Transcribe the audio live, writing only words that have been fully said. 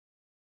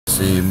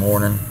Wednesday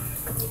morning.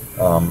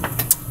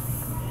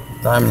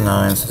 Diamond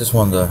 9's. I just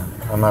wanted to.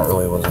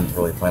 Wasn't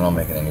really planning on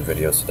making any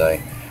videos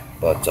today,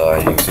 but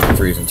you can see the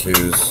 3's and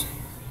 2's.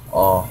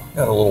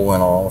 Got a little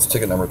win on. It's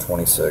ticket number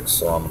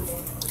 26. Is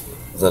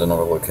at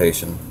another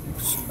location.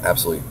 It's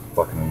absolutely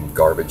fucking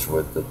garbage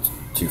with the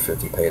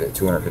 250 payday,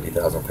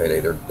 250,000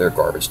 payday. They're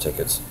garbage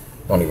tickets.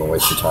 Don't even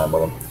waste your time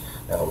with them.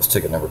 It was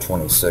ticket number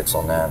 26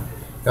 on that.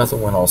 Got the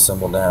win all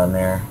symbol down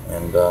there,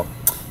 and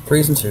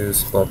 3's and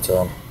 2's, but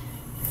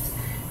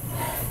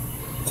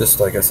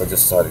I guess I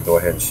just decided to go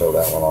ahead and show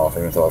that one off,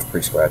 even though I've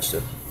pre-scratched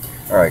it.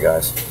 Alright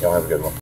guys, y'all have a good one.